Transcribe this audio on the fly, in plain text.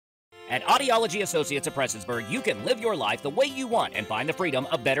At Audiology Associates of Prestonsburg, you can live your life the way you want and find the freedom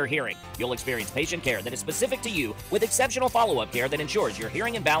of better hearing. You'll experience patient care that is specific to you with exceptional follow-up care that ensures your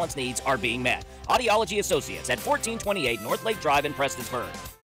hearing and balance needs are being met. Audiology Associates at 1428 North Lake Drive in Prestonsburg.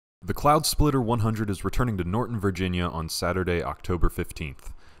 The Cloudsplitter 100 is returning to Norton, Virginia on Saturday, October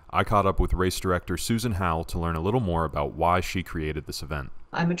 15th. I caught up with race director Susan Howell to learn a little more about why she created this event.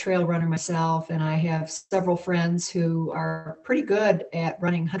 I'm a trail runner myself, and I have several friends who are pretty good at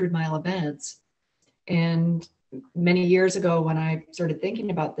running 100-mile events. And many years ago, when I started thinking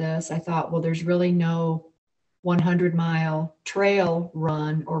about this, I thought, well, there's really no 100-mile trail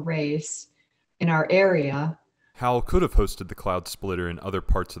run or race in our area. Howell could have hosted the Cloudsplitter in other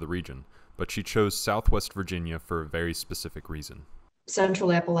parts of the region, but she chose Southwest Virginia for a very specific reason. Central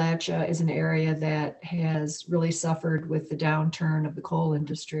Appalachia is an area that has really suffered with the downturn of the coal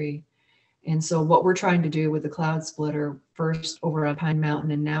industry. And so what we're trying to do with the Cloudsplitter, first over on Pine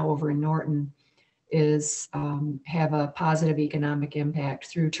Mountain and now over in Norton, is have a positive economic impact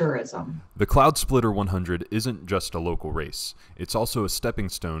through tourism. The Cloudsplitter 100 isn't just a local race. It's also a stepping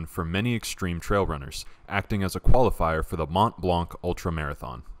stone for many extreme trail runners, acting as a qualifier for the Mont Blanc Ultra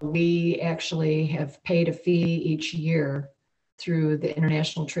Marathon. We actually have paid a fee each year through the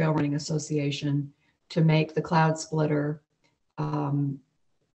International Trail Running Association to make the Cloudsplitter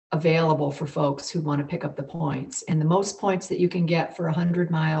available for folks who want to pick up the points. And the most points that you can get for a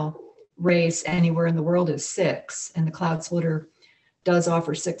 100-mile race anywhere in the world is 6. And the Cloudsplitter does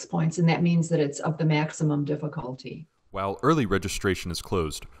offer 6 points, and that means that it's of the maximum difficulty. While early registration is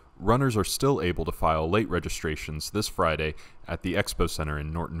closed, runners are still able to file late registrations this Friday at the Expo Center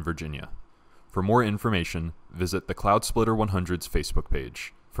in Norton, Virginia. For more information, visit the Cloudsplitter 100's Facebook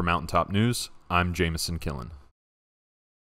page. For Mountaintop News, I'm Jamison Killen.